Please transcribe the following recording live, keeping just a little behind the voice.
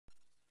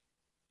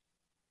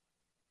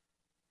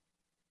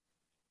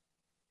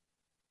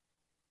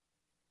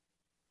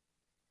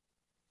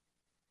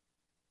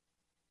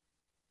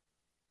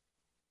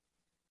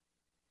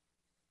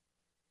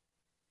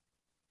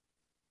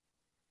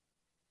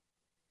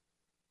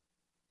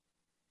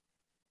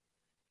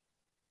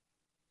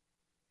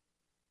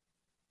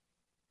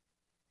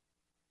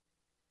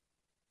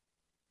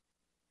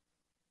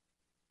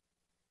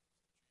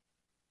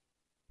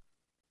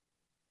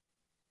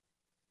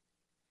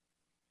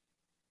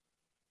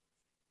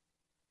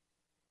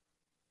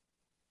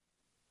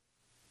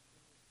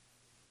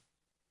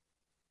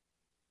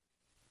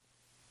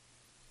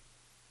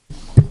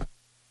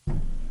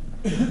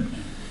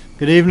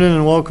Good evening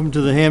and welcome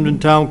to the Hampden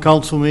Town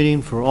Council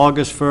meeting for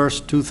August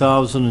 1st,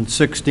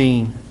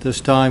 2016. At this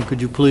time, could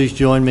you please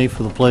join me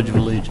for the Pledge of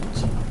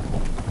Allegiance?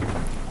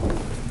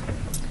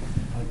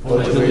 I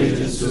pledge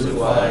allegiance to the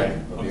flag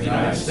of the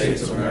United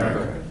States of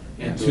America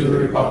and to the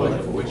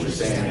republic for which it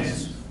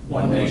stands,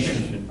 one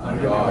nation,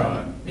 under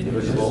God,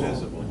 indivisible,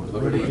 with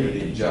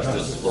liberty and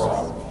justice for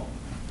all.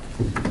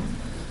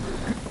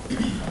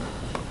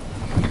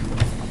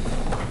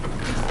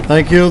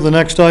 Thank you. The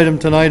next item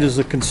tonight is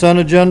the consent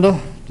agenda.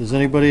 Does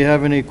anybody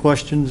have any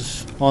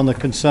questions on the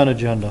consent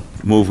agenda?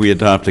 Move we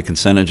adopt the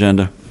consent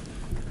agenda.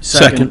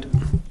 Second.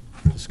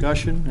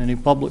 Discussion? Any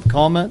public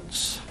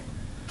comments?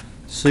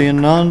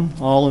 Seeing none,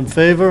 all in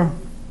favor?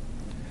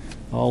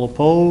 All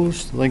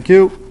opposed? Thank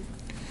you.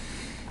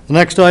 The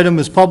next item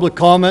is public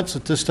comments.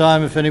 At this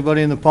time, if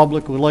anybody in the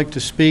public would like to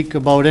speak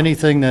about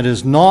anything that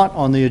is not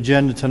on the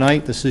agenda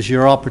tonight, this is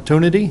your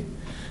opportunity.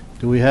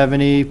 Do we have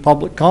any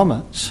public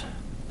comments?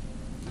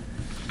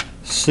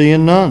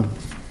 Seeing none.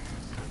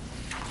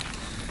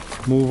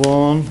 Move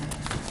on.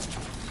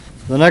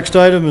 The next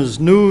item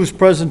is news,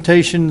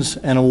 presentations,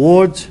 and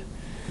awards.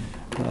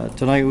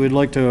 Tonight we'd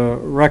like to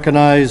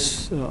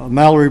recognize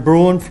Mallory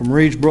Bruin from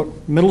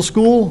Reedsbrook Middle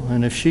School,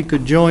 and if she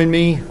could join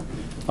me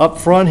up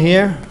front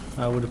here,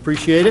 I would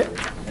appreciate it.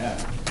 Yeah.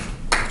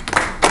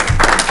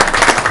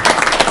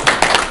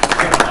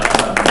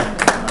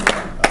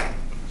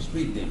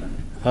 Sweet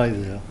demon. Hi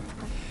there.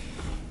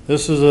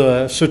 This is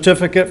a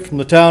certificate from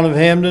the town of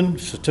Hampden,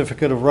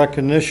 certificate of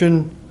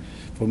recognition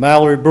for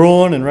Mallory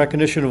Bruin in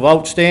recognition of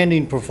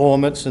outstanding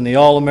performance in the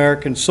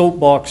All-American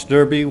Soapbox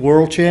Derby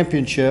World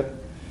Championship,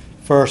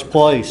 first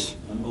place.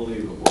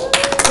 Unbelievable.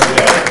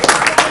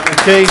 In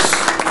case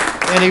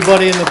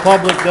anybody in the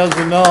public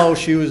doesn't know,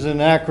 she was in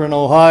Akron,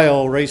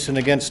 Ohio, racing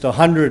against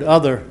 100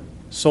 other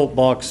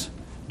Soapbox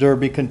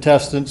Derby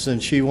contestants,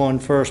 and she won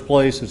first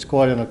place. It's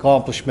quite an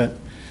accomplishment.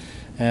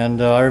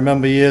 And I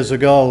remember years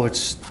ago,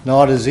 it's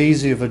not as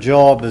easy of a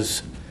job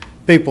as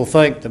people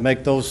think to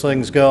make those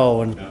things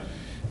go. And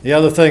the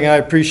other thing I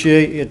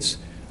appreciate,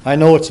 I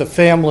know it's a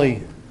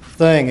family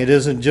thing. It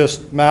isn't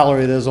just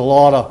Mallory. There's a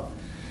lot of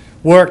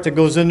work that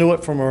goes into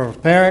it from her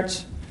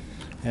parents.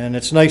 And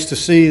it's nice to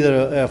see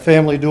that a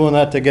family doing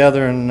that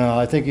together. And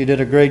I think you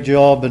did a great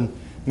job. And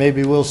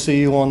maybe we'll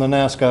see you on the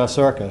NASCAR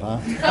circuit, huh?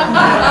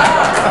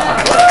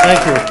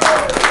 Thank you.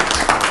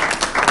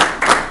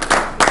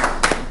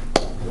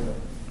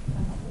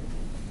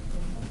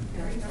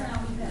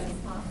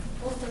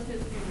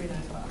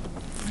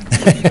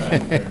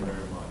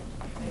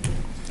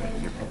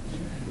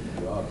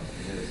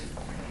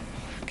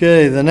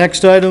 Okay, the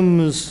next item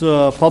is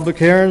public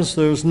hearings.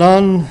 There's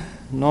none.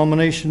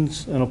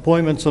 Nominations and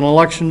appointments and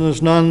election,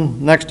 there's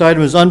none. Next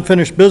item is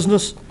unfinished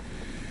business.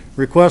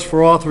 Request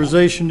for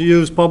authorization to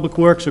use Public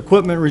Works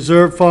Equipment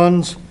Reserve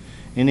Funds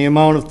in the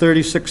amount of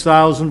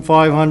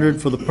 $36,500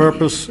 for the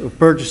purpose of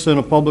purchasing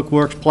a Public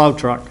Works plow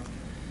truck.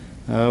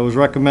 It was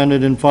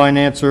recommended in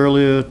finance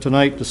earlier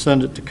tonight to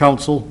send it to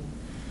council.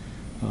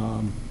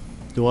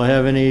 Do I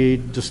have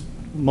any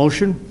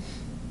motion?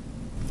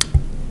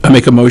 I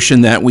make a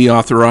motion that we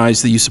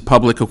authorize the use of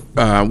Public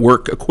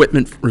Work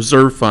Equipment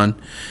Reserve Fund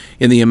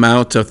in the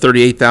amount of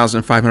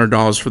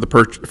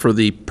 $38,500 for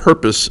the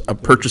purpose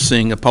of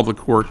purchasing a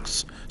Public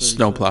Works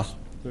snowplow.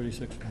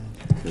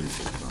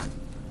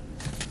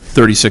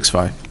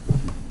 36.5.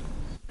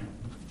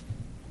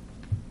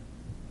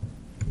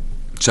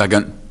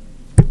 Second.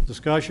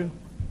 Discussion?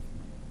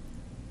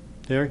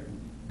 Terry?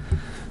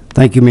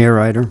 Thank you, Mayor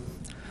Ryder.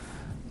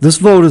 This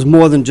vote is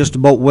more than just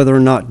about whether or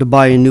not to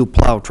buy a new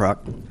plow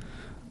truck.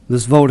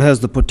 This vote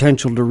has the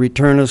potential to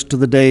return us to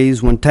the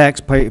days when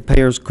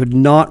taxpayers could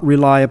not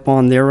rely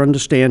upon their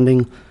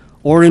understanding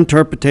or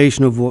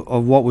interpretation of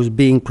what was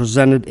being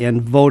presented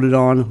and voted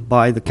on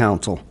by the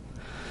council.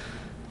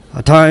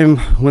 A time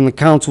when the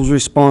council's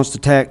response to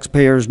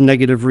taxpayers'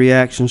 negative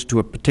reactions to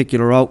a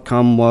particular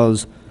outcome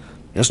was,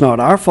 "It's not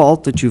our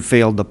fault that you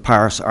failed to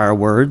parse our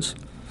words.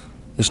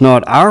 It's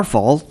not our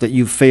fault that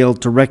you failed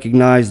to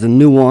recognize the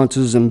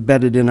nuances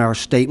embedded in our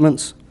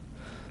statements."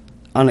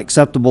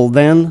 Unacceptable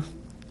then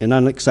and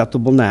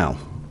unacceptable now.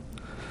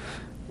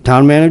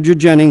 Town Manager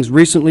Jennings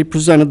recently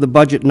presented the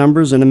budget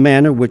numbers in a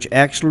manner which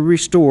actually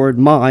restored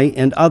my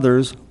and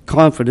others'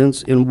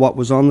 confidence in what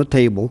was on the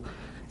table,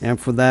 and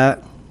for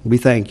that, we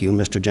thank you,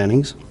 Mr.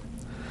 Jennings.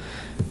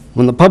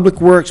 When the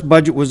Public Works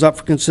budget was up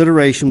for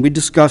consideration, we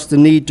discussed the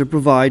need to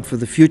provide for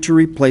the future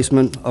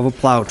replacement of a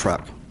plow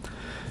truck.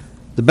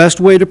 The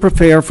best way to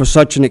prepare for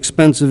such an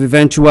expensive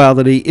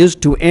eventuality is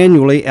to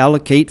annually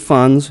allocate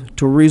funds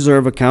to a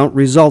reserve account,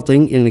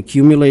 resulting in an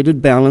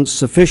accumulated balance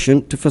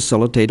sufficient to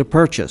facilitate a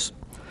purchase.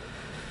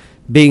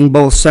 Being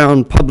both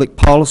sound public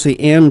policy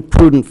and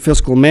prudent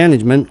fiscal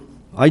management,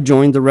 I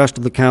joined the rest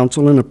of the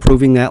council in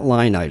approving that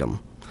line item.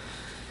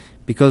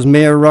 Because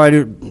Mayor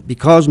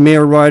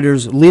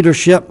Ryder's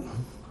leadership,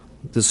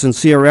 the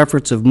sincere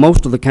efforts of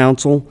most of the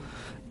council,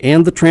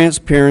 and the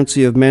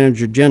transparency of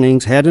Manager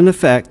Jennings had in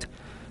effect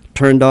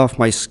turned off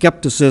my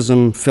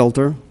skepticism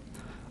filter,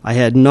 I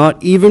had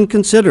not even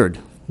considered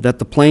that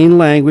the plain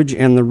language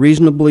and the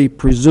reasonably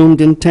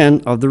presumed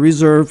intent of the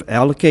reserve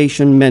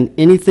allocation meant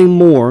anything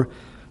more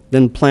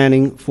than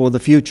planning for the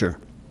future.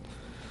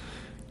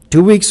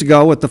 2 weeks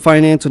ago, at the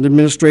Finance and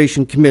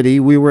Administration Committee,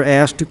 we were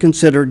asked to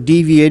consider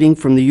deviating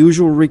from the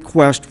usual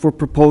request for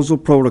proposal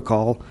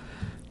protocol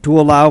to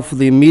allow for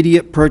the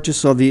immediate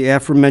purchase of the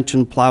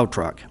aforementioned plow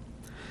truck.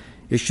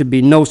 It should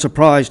be no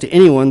surprise to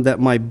anyone that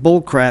my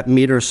bullcrap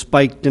meter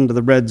spiked into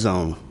the red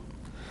zone.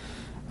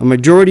 A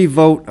majority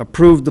vote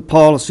approved the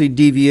policy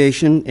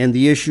deviation, and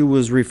the issue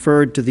was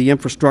referred to the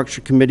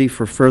Infrastructure Committee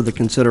for further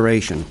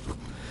consideration.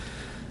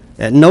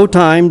 At no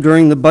time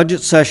during the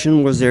budget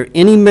session was there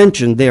any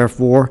mention,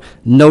 therefore,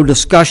 no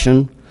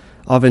discussion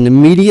of an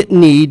immediate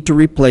need to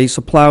replace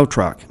a plow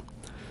truck.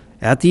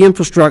 At the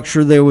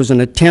infrastructure, there was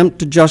an attempt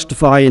to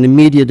justify an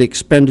immediate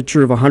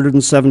expenditure of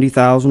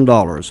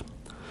 $170,000.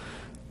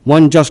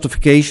 One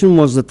justification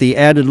was that the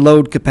added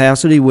load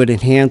capacity would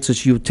enhance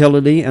its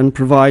utility and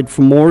provide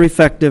for more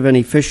effective and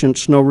efficient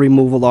snow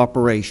removal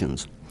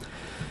operations.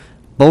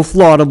 Both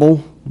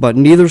laudable, but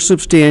neither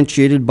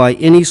substantiated by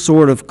any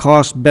sort of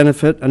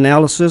cost-benefit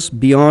analysis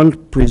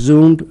beyond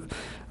presupposed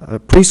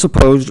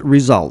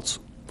results.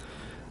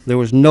 There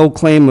was no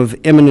claim of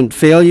imminent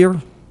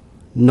failure,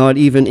 not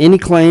even any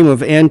claim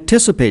of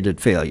anticipated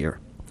failure.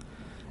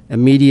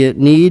 Immediate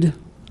need?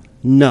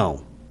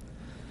 No.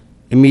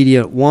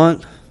 Immediate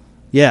want?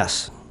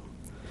 Yes.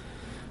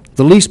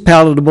 The least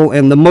palatable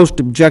and the most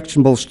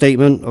objectionable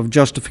statement of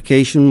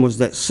justification was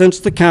that since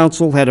the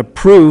council had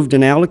approved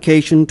an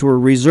allocation to a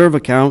reserve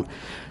account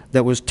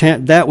that was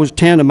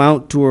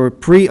tantamount to a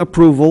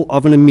pre-approval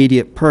of an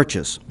immediate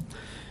purchase.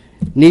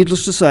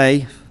 Needless to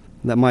say,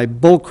 that my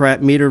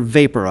bullcrap meter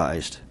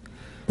vaporized.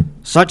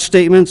 Such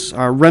statements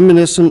are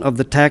reminiscent of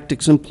the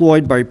tactics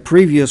employed by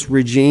previous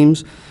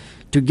regimes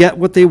to get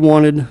what they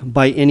wanted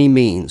by any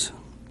means.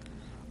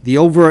 The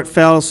overt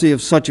fallacy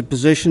of such a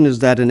position is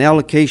that an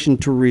allocation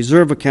to a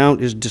reserve account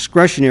is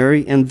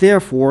discretionary and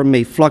therefore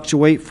may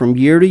fluctuate from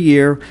year to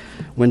year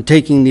when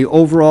taking the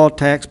overall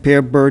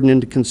taxpayer burden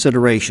into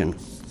consideration.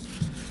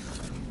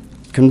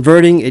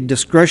 Converting a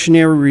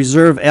discretionary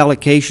reserve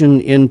allocation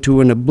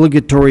into an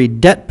obligatory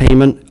debt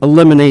payment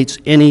eliminates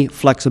any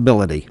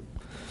flexibility.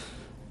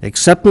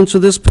 Acceptance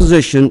of this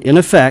position, in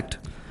effect,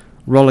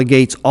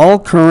 relegates all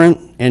current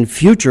and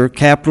future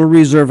capital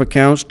reserve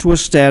accounts to a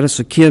status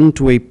akin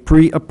to a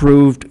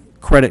pre-approved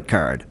credit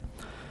card,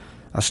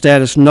 a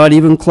status not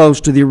even close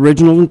to the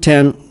original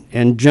intent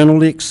and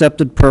generally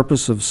accepted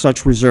purpose of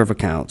such reserve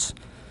accounts.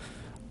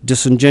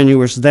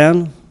 Disingenuous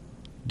then,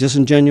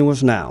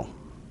 disingenuous now.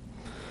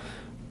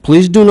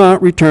 Please do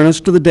not return us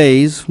to the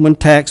days when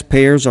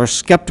taxpayers are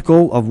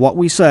skeptical of what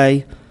we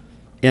say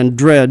and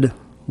dread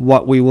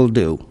what we will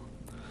do.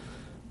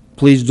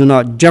 Please do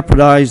not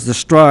jeopardize the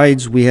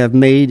strides we have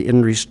made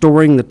in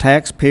restoring the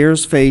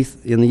taxpayers'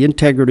 faith in the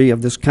integrity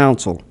of this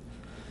council.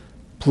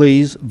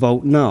 Please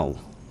vote no.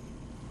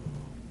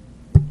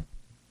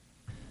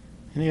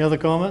 Any other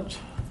comments?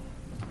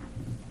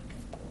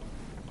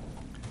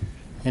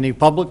 Any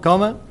public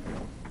comment?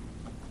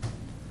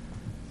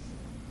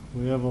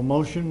 We have a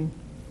motion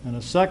and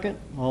a second.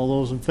 All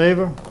those in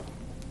favor?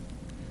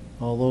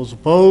 All those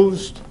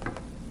opposed?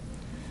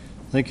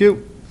 Thank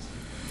you.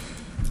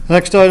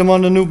 Next item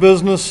on the new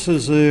business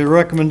is a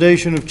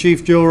recommendation of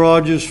Chief Joe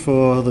Rogers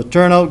for the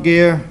turnout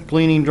gear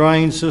cleaning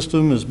drying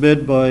system as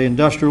bid by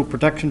Industrial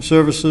Protection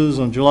Services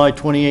on July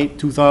 28,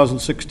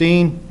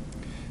 2016,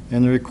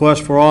 and the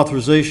request for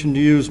authorization to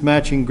use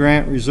matching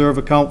grant reserve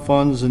account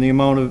funds in the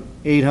amount of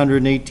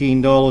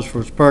 $818 for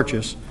its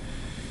purchase.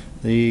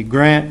 The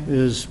grant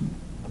is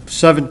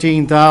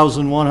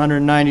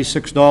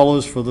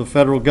 $17,196 for the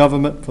federal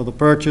government for the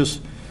purchase.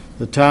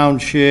 The town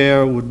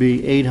share would be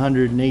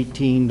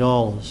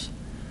 $818.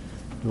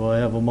 Do I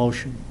have a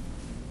motion?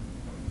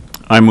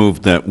 I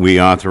move that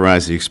we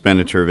authorize the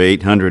expenditure of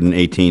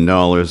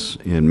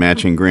 $818 in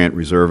matching grant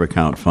reserve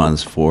account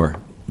funds for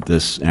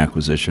this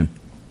acquisition.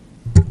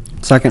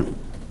 Second.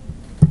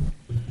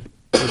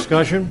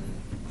 Discussion?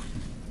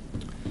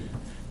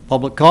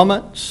 Public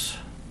comments?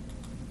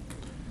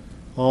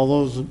 All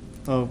those,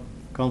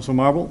 Councilor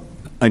Marble?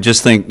 I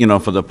just think, you know,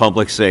 for the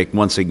public's sake,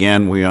 once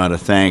again, we ought to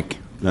thank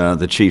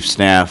the chief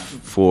staff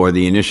for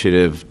the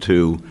initiative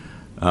to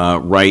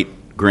write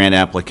grant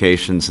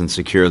applications and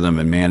secure them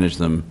and manage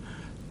them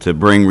to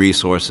bring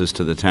resources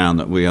to the town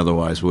that we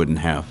otherwise wouldn't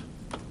have.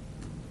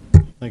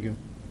 Thank you.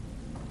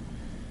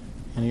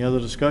 Any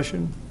other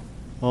discussion?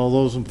 All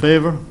those in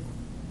favor?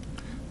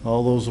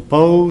 All those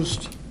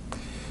opposed?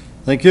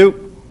 Thank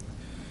you.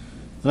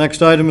 The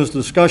next item is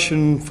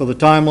discussion for the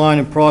timeline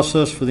and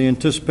process for the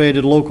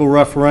anticipated local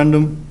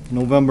referendum,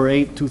 November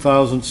 8,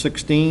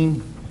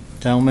 2016.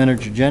 Town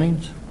Manager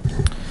Jennings.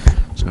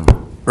 So,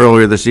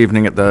 earlier this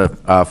evening at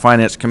the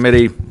Finance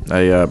Committee,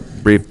 I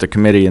briefed the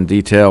committee in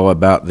detail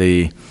about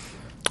the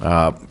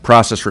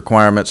process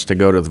requirements to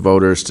go to the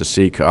voters to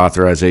seek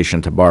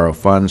authorization to borrow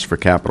funds for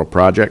capital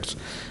projects.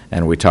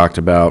 And we talked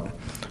about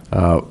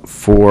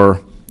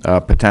 4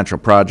 potential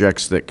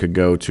projects that could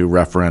go to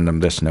referendum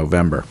this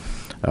November.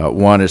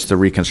 One is the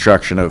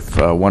reconstruction of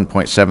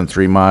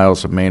 1.73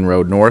 miles of Maine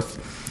Road North.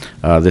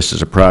 This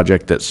is a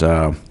project that's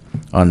on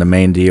the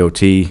Maine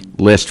DOT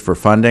list for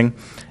funding,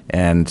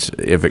 and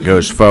if it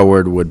goes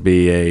forward, would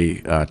be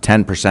a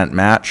 10%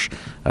 match.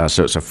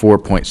 So it's a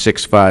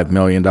 $4.65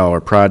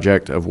 million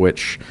project, of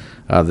which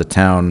the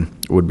town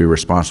would be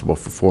responsible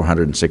for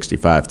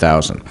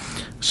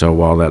 $465,000. So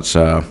while that's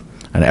an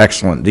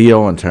excellent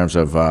deal in terms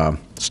of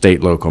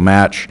state-local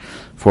match,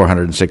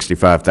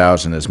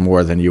 $465,000 is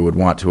more than you would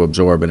want to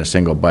absorb in a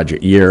single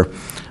budget year.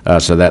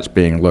 So that's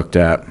being looked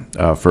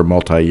at for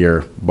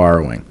multi-year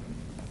borrowing.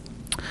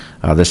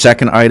 The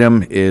second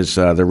item is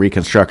the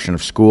reconstruction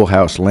of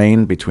Schoolhouse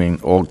Lane between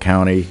Old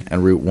County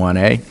and Route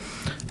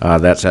 1A.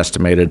 That's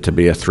estimated to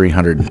be a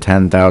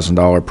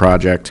 $310,000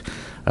 project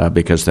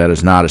because that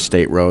is not a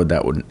state road.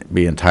 That would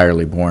be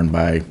entirely borne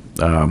by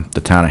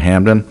the town of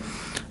Hampden.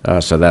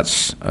 So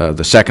that's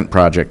the second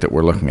project that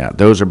we're looking at.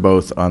 Those are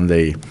both on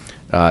the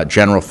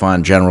general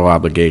fund, general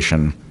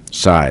obligation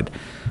side.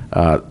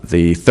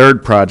 The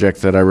third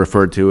project that I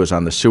referred to is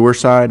on the sewer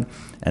side,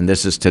 and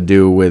this is to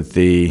do with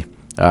the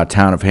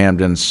town of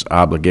Hampden's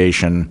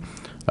obligation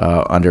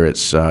under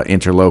its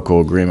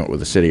interlocal agreement with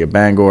the city of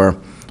Bangor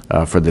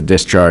for the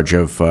discharge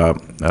of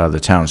the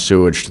town's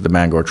sewage to the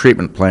Bangor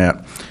treatment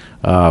plant.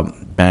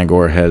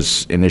 Bangor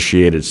has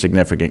initiated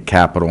significant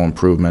capital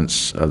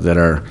improvements that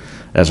are,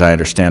 as I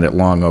understand it,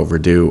 long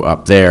overdue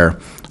up there,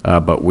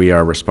 but we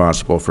are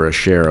responsible for a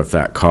share of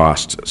that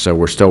cost. So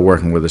we're still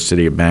working with the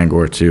city of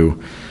Bangor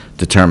to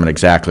determine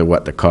exactly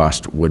what the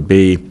cost would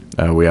be.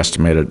 We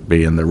estimate it to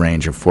be in the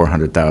range of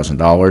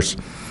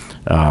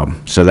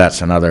 $400,000. So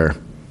that's another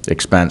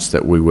expense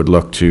that we would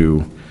look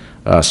to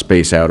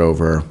space out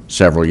over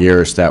several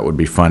years. That would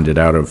be funded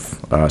out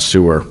of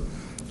sewer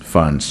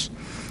funds.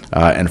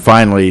 And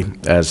finally,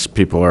 as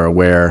people are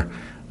aware,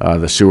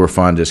 the sewer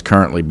fund is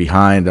currently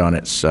behind on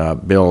its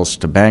bills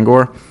to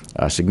Bangor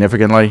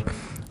significantly,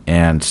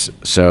 and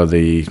so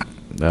the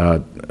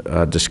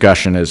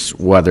discussion is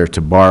whether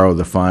to borrow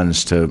the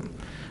funds to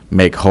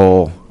make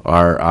whole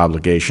our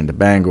obligation to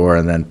Bangor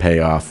and then pay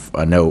off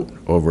a note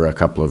over a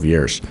couple of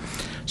years.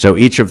 So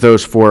each of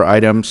those four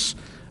items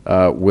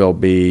will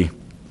be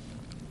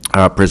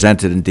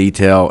presented in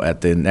detail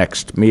at the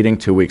next meeting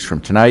 2 weeks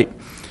from tonight,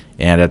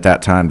 and at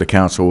that time the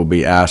council will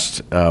be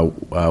asked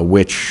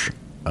which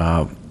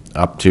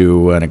up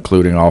to and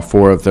including all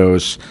four of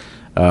those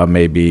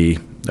may be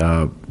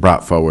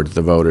brought forward to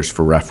the voters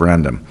for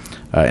referendum.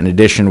 In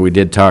addition, we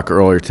did talk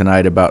earlier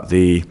tonight about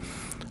the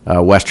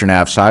Western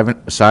Ave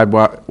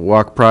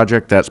sidewalk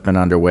project. That's been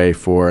underway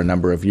for a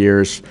number of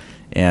years,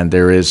 and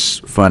there is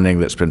funding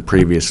that's been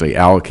previously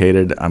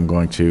allocated. I'm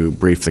going to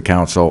brief the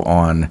council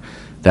on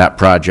that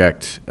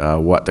project,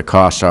 what the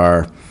costs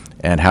are,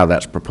 and how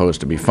that's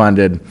proposed to be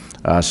funded,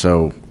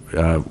 so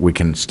we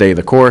can stay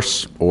the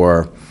course,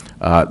 or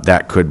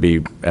that could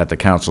be, at the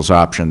council's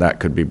option, that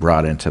could be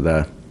brought into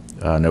the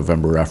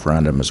November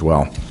referendum as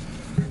well.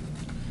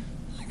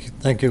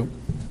 Thank you.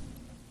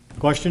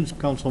 Questions?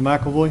 Councilor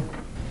McAvoy?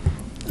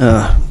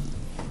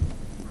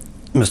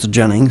 Mr.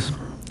 Jennings,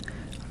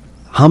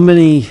 how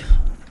many,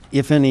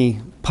 if any,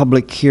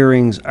 public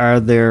hearings are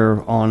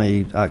there on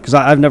a, because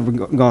I've never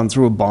gone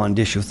through a bond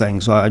issue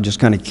thing, so I'm just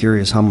kind of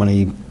curious how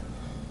many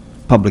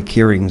public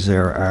hearings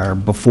there are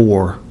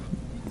before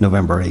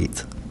November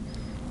 8th.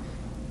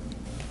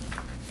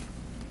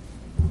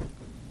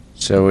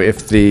 So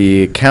if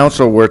the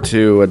council were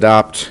to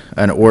adopt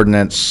an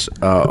ordinance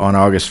on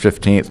August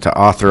 15th to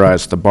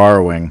authorize the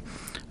borrowing,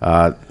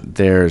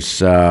 there's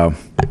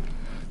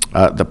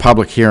the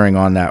public hearing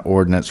on that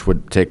ordinance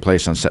would take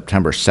place on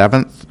September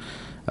 7th.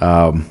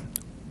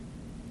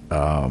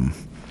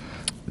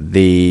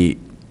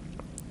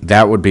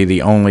 That would be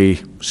the only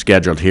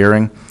scheduled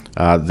hearing.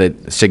 The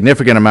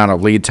significant amount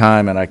of lead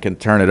time, and I can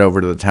turn it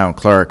over to the town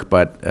clerk,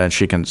 but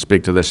she can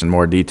speak to this in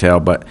more detail,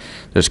 but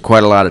there's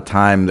quite a lot of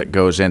time that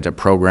goes into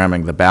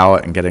programming the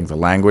ballot and getting the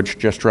language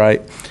just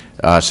right.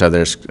 So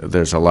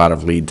there's a lot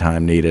of lead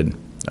time needed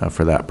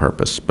for that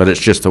purpose. But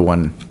it's just the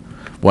one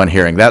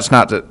hearing.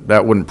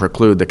 That wouldn't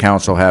preclude the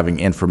council having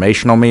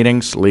informational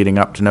meetings leading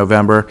up to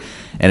November.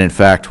 And in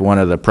fact, one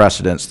of the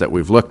precedents that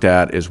we've looked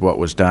at is what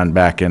was done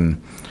back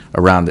in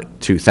around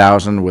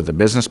 2000 with the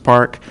business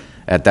park.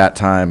 At that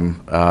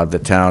time, the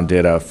town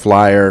did a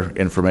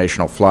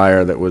informational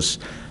flyer that was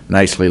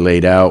nicely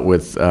laid out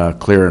with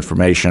clear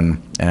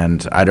information.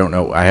 And I don't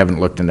know, I haven't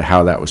looked into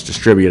how that was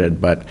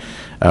distributed, but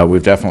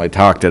we've definitely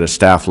talked at a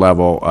staff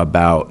level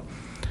about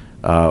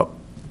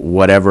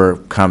whatever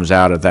comes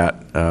out of that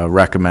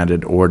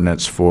recommended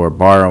ordinance for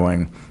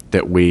borrowing,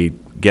 that we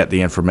get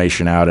the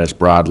information out as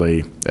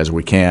broadly as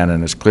we can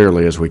and as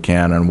clearly as we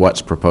can on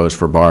what's proposed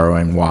for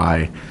borrowing,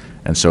 why,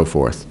 and so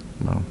forth.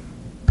 Well,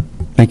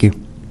 Thank you.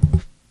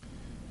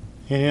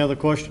 Any other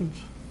questions?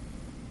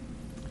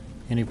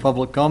 Any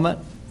public comment?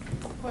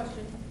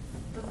 Question,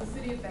 does the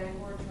city of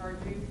Bangor charge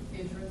you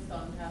interest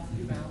on past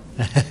due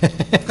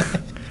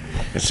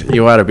balance?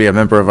 you ought to be a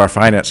member of our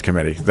finance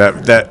committee. No,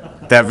 but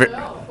why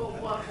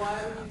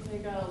would you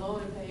take out a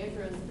loan and pay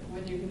interest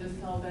when you can just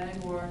tell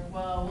Bangor,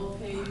 well, we'll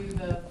pay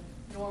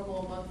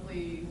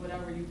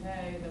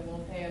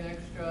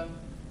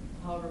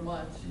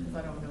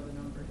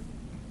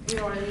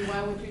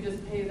don't you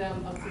just pay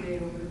them up to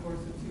date over the course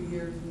of 2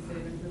 years and save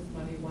interest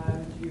money? Why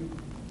would you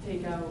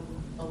take out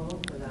a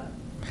loan for that?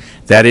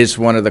 That is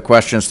one of the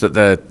questions that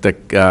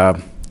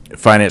the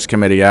Finance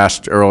Committee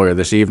asked earlier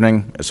this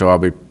evening, so I'll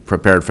be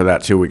prepared for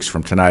that 2 weeks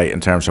from tonight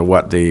in terms of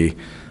what the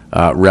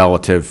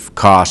relative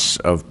costs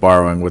of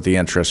borrowing with the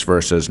interest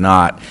versus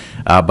not.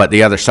 But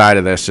the other side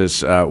of this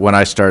is when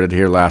I started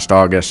here last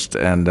August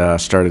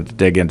and started to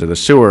dig into the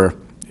sewer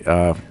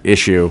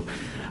issue,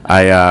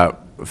 I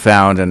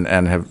found,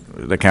 and have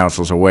the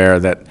council's aware,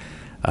 that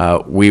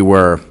we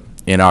were,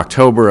 in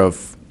October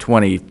of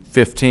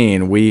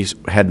 2015, we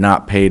had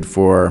not paid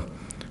for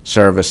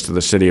service to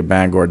the city of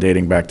Bangor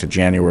dating back to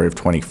January of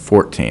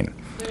 2014.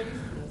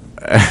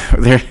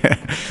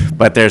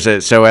 But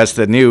so as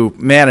the new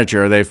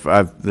manager,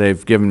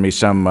 they've given me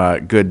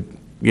some good,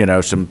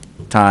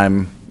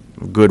 some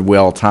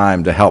goodwill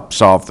time to help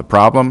solve the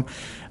problem.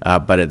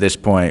 But at this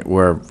point,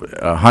 we're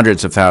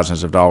hundreds of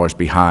thousands of dollars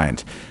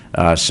behind.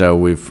 So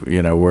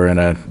we're in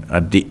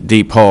a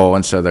deep hole,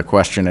 and so the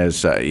question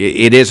is,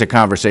 it is a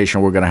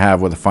conversation we're going to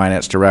have with the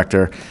finance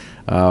director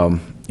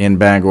in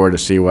Bangor to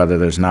see whether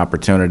there's an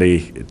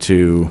opportunity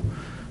to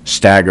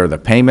stagger the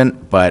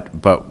payment, but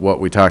what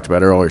we talked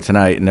about earlier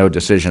tonight, no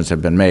decisions have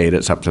been made.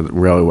 It's up to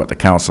really what the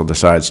council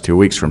decides 2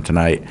 weeks from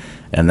tonight,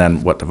 and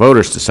then what the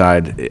voters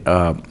decide.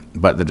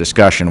 But the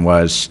discussion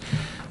was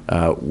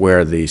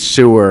where the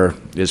sewer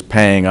is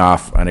paying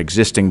off an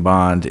existing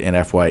bond in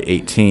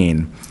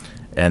FY18,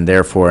 and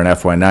therefore in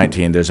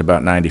FY19 there's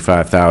about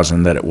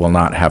 $95,000 that it will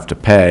not have to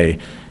pay.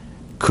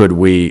 Could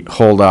we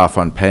hold off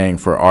on paying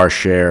for our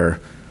share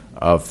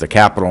of the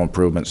capital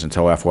improvements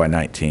until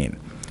FY19?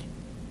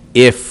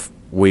 If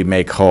we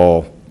make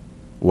whole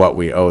what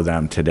we owe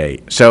them to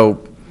date.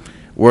 So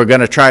we're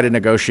going to try to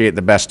negotiate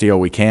the best deal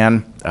we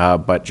can,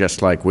 but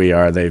just like we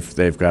are,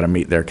 they've got to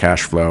meet their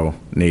cash flow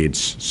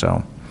needs.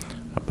 So,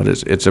 but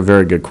it's a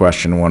very good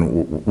question,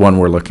 one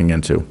we're looking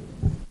into.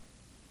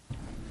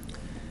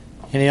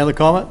 Any other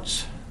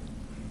comments?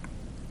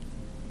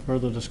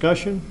 Further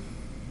discussion?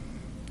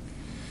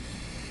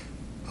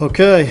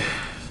 Okay,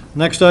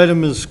 next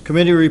item is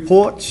committee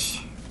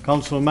reports.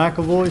 Councilor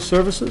McAvoy,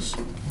 Services.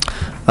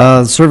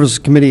 The Services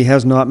Committee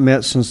has not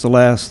met since the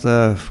last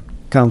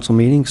council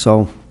meeting,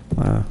 so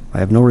I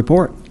have no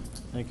report.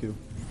 Thank you.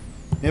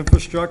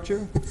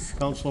 Infrastructure,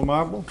 Councilor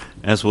Marble.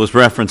 As was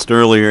referenced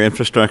earlier,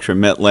 infrastructure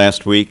met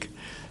last week.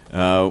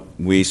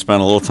 We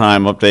spent a little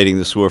time updating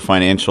the sewer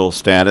financial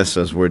status,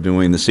 as we're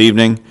doing this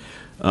evening.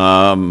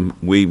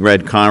 We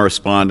read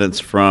correspondence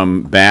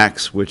from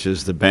BACS, which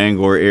is the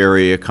Bangor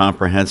Area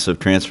Comprehensive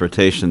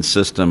Transportation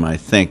System. I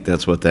think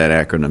that's what that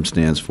acronym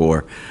stands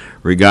for,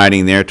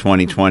 regarding their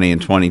 2020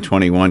 and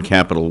 2021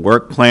 capital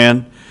work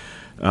plan.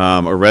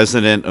 A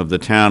resident of the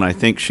town, I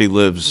think she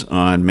lives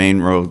on Maine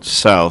Road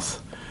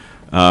South,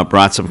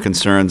 brought some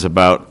concerns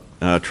about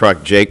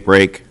truck jake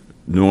brake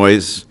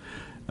noise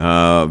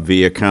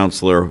via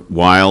Councilor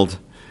Wild,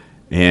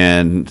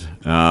 and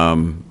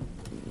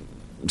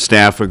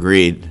staff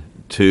agreed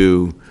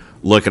to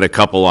look at a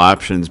couple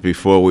options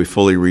before we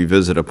fully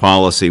revisit a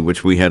policy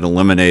which we had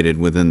eliminated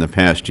within the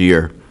past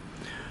year.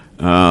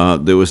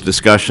 There was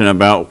discussion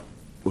about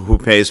who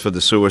pays for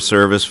the sewer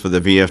service for the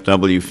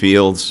VFW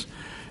fields,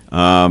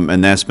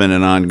 and that's been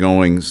an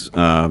ongoing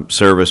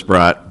service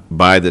brought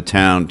by the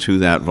town to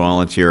that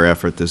volunteer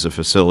effort. There's a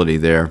facility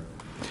there.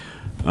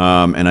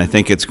 And I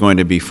think it's going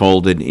to be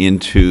folded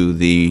into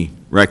the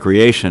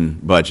recreation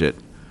budget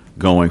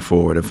going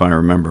forward, if I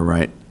remember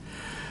right.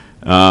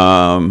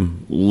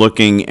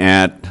 Looking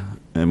at,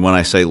 and when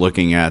I say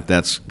looking at,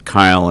 that's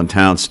Kyle and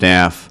town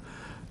staff,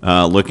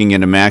 looking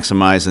into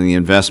maximizing the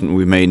investment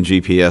we made in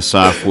GPS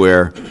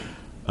software,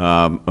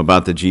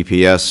 about the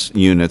GPS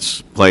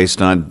units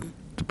placed on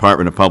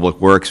Department of Public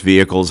Works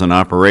vehicles and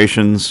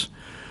operations,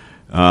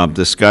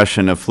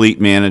 discussion of fleet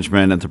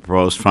management and the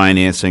proposed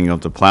financing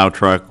of the plow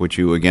truck, which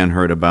you again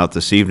heard about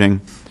this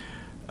evening,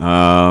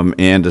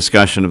 and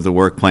discussion of the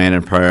work plan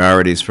and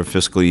priorities for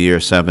fiscal year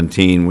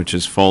 17, which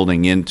is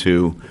folding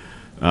into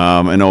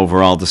an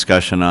overall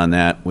discussion on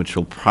that, which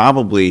will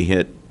probably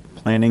hit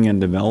planning and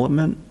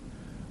development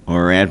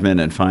or admin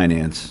and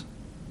finance.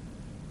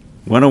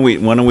 When are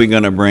we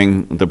going to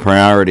bring the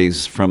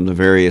priorities from the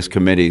various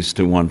committees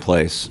to one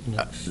place?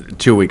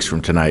 2 weeks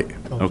from tonight.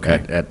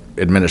 Okay. At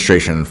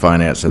Administration and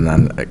Finance, and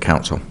then at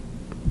Council.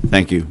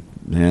 Thank you.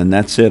 And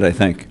that's it, I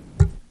think.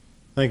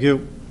 Thank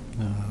you.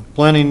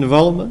 Planning and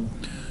Development.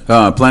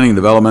 Planning and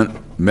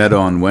Development met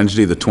on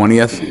Wednesday, the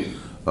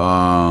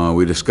 20th.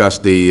 We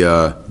discussed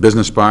the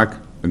business park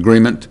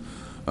agreement.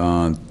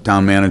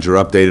 Town manager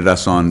updated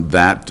us on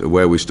that,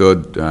 where we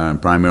stood,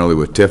 primarily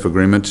with TIF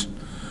agreements.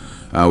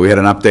 We had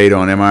an update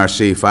on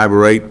MRC fiber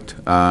rate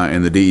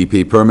and the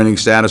DEP permitting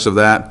status of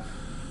that.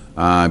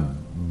 I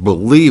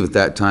believe at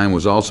that time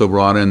was also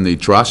brought in the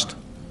trust,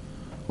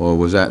 or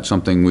was that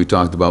something we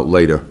talked about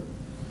later?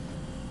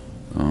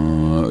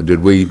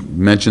 Did we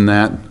mention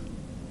that?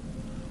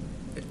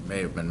 It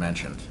may have been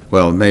mentioned.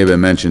 Well, it may have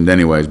been mentioned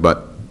anyways,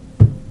 but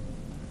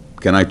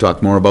can I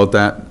talk more about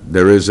that?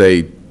 There is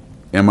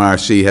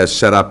MRC has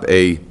set up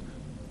a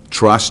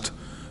trust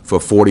for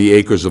 40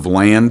 acres of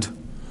land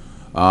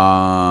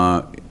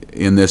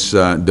in this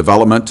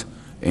development,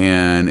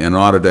 and in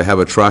order to have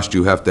a trust,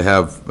 you have to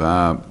have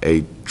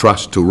a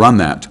trust to run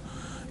that.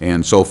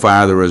 And so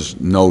far, there is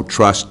no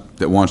trust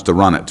that wants to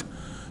run it.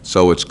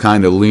 So it's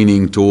kind of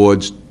leaning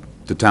towards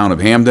the town of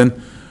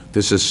Hampden.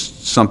 This is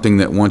something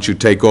that once you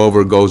take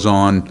over, goes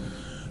on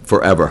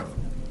forever.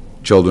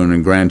 Children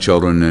and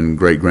grandchildren and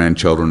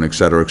great-grandchildren, et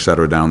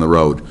cetera, down the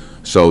road.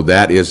 So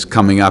that is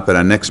coming up at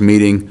our next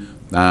meeting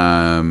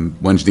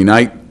Wednesday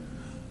night,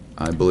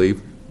 I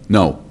believe.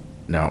 No,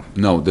 the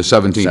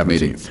 17th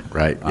meeting.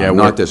 Right. Yeah,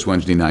 not this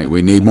Wednesday night.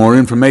 We need more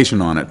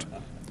information on it.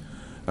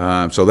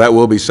 So that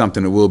will be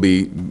something that we'll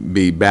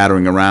be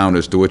battering around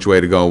as to which way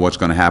to go, what's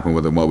going to happen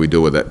with it, and what we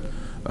do with it.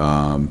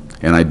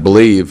 And I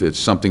believe it's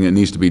something that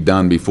needs to be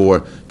done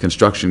before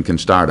construction can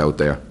start out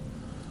there.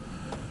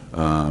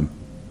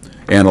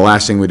 And the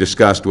last thing we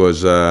discussed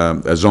was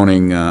a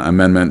zoning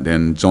amendment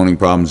and zoning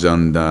problems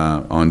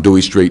on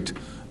Dewey Street,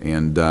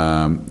 and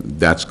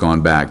that's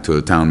gone back to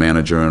the town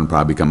manager and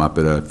probably come up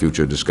at a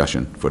future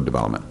discussion for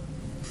development.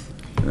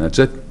 And that's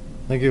it.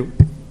 Thank you.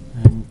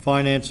 And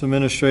Finance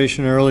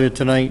Administration, earlier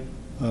tonight,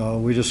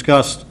 we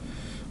discussed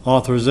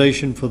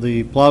authorization for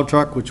the plow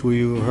truck, which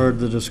we heard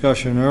the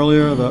discussion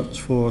earlier. That's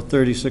for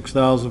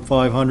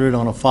 $36,500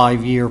 on a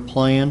 5-year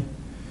plan.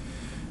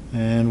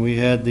 And we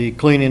had the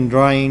cleaning and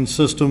drying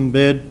system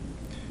bid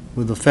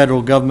with the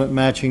federal government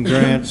matching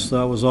grants.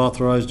 That was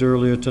authorized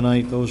earlier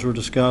tonight. Those were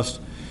discussed.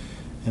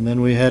 And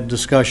then we had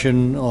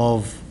discussion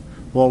of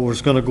what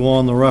was going to go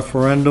on the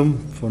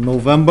referendum for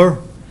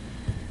November.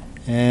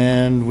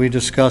 And we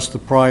discussed the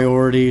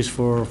priorities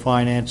for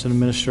finance and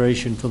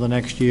administration for the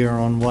next year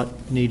on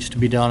what needs to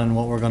be done and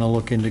what we're going to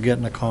look into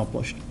getting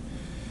accomplished.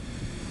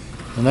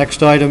 The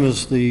next item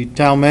is the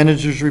town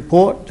manager's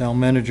report. Town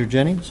Manager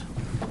Jennings.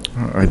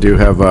 I do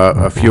have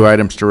a few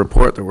items to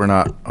report that were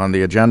not on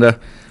the agenda.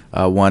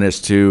 One is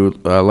to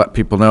let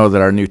people know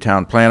that our new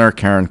town planner,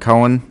 Karen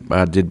Cohen,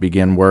 did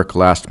begin work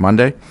last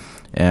Monday,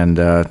 and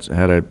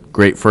had a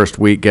great first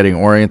week getting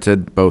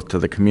oriented both to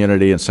the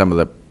community and some of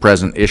the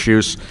present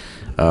issues.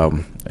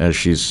 As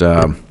she's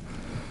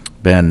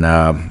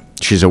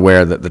she's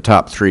aware that the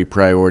top 3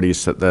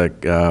 priorities that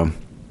the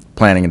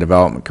Planning and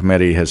Development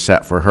Committee has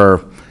set for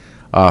her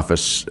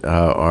office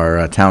are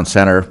a town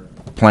center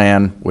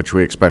plan, which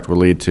we expect will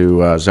lead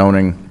to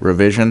zoning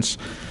revisions,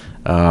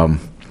 getting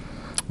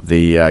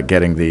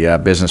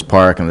the business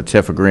park and the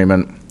TIF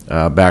agreement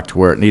back to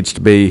where it needs to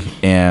be,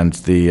 and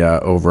the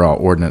overall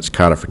ordinance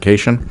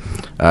codification.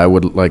 I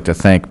would like to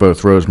thank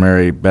both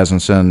Rosemary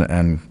Besenson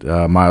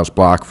and Miles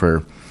Block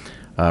for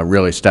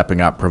really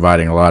stepping up,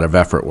 providing a lot of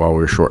effort while we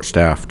were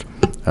short-staffed.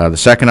 The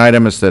second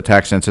item is the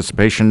tax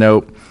anticipation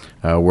note.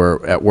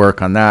 We're at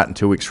work on that, and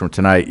 2 weeks from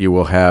tonight you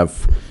will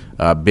have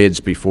bids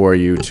before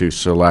you to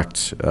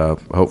select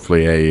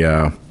hopefully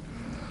a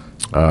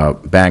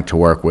bank to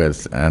work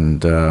with,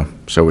 and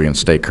so we can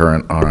stay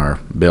current on our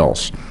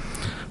bills.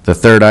 The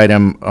third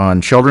item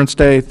on Children's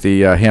Day,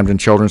 the Hampden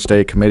Children's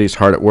Day Committee is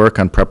hard at work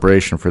on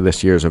preparation for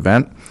this year's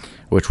event,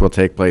 which will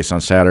take place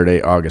on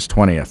Saturday, August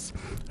 20th.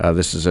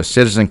 This is a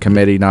citizen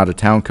committee, not a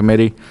town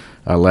committee,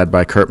 led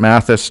by Kurt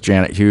Mathis,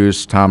 Janet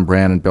Hughes, Tom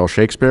Brand, and Bill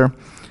Shakespeare.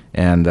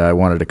 And I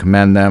wanted to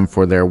commend them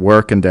for their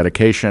work and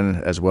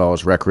dedication, as well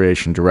as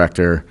Recreation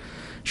Director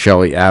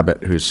Shelley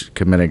Abbott, who's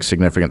committing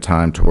significant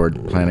time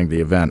toward planning the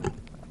event.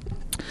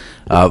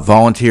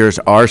 Volunteers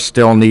are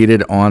still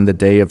needed on the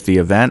day of the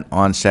event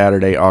on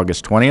Saturday,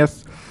 August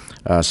 20th.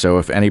 So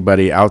if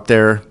anybody out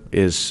there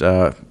is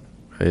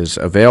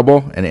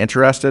available and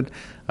interested,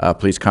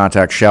 please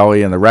contact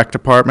Shelley in the Rec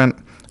Department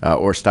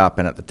or stop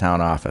in at the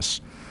town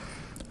office.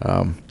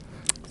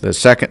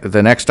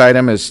 The next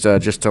item is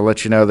just to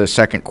let you know the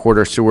second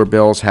quarter sewer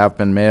bills have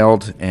been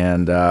mailed,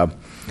 and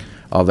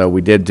although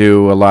we did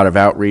do a lot of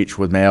outreach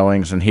with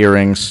mailings and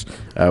hearings,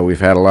 we've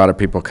had a lot of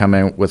people come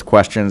in with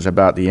questions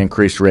about the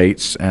increased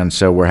rates, and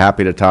so we're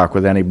happy to talk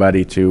with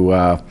anybody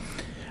to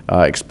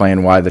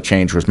explain why the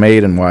change was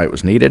made and why it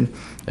was needed.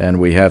 And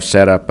we have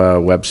set up a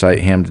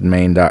website,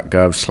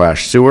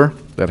 hamdenmaine.gov/sewer,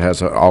 that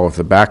has all of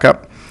the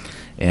backup.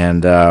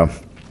 And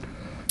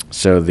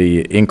so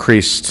the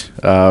increased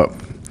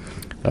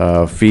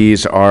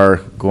fees are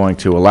going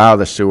to allow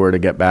the sewer to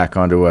get back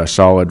onto a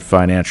solid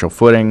financial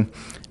footing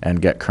and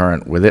get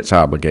current with its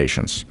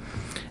obligations.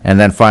 And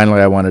then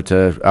finally, I wanted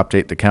to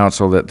update the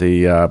council that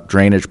the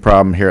drainage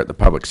problem here at the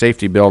Public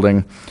Safety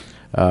Building,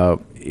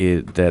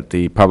 that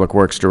the Public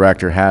Works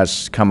Director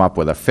has come up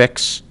with a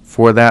fix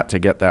for that to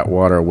get that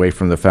water away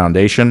from the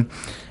foundation.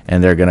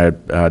 And they're going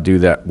to do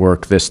that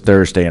work this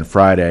Thursday and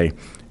Friday.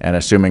 And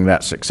assuming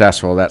that's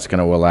successful, that's going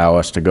to allow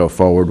us to go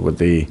forward with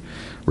the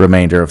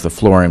remainder of the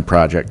flooring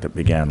project that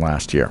began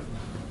last year.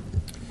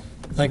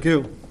 Thank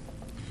you.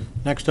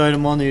 Next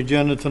item on the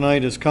agenda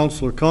tonight is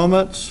councilor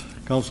comments.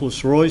 Councilor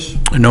Royce.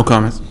 No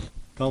comments.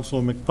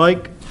 Councilor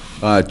McPike.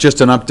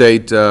 Just an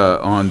update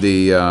on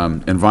the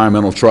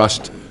Environmental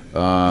Trust.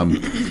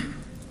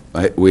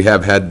 We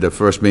have had the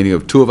first meeting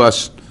of 2 of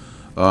us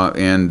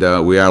and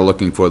we are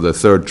looking for the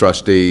third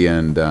trustee,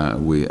 and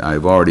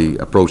I've already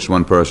approached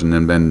one person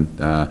and been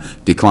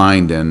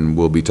declined, and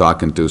we'll be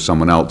talking to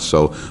someone else.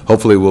 So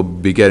hopefully we'll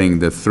be getting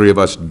the three of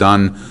us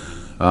done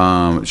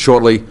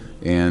shortly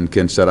and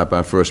can set up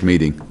our first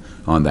meeting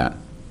on that.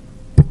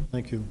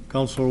 Thank you.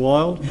 Counselor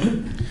Wild?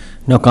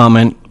 No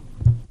comment.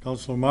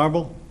 Counselor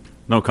Marble?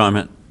 No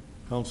comment.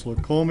 Counselor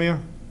Cormier?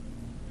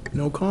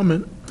 No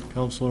comment.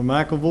 Counselor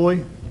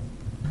McAvoy?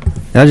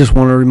 I just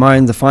want to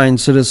remind the fine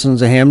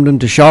citizens of Hampden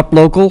to shop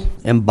local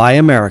and buy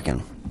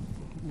American.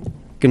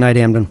 Good night,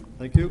 Hampden.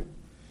 Thank you.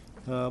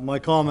 My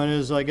comment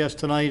is, I guess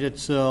tonight,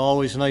 it's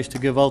always nice to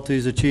give out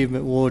these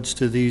achievement awards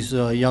to these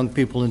young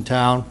people in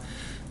town.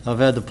 I've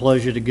had the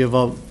pleasure to give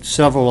out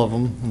several of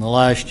them in the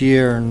last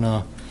year,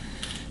 and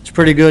it's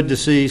pretty good to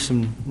see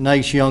some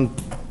nice young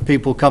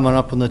people coming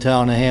up in the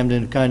town of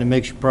Hampden. It kind of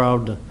makes you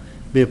proud to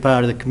be a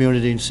part of the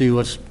community and see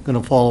what's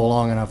going to follow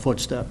along in our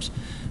footsteps.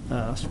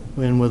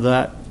 And with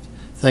that,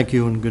 thank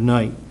you and good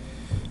night.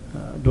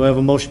 Do I have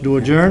a motion to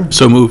adjourn?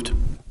 So moved.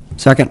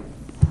 Second.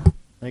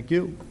 Thank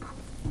you.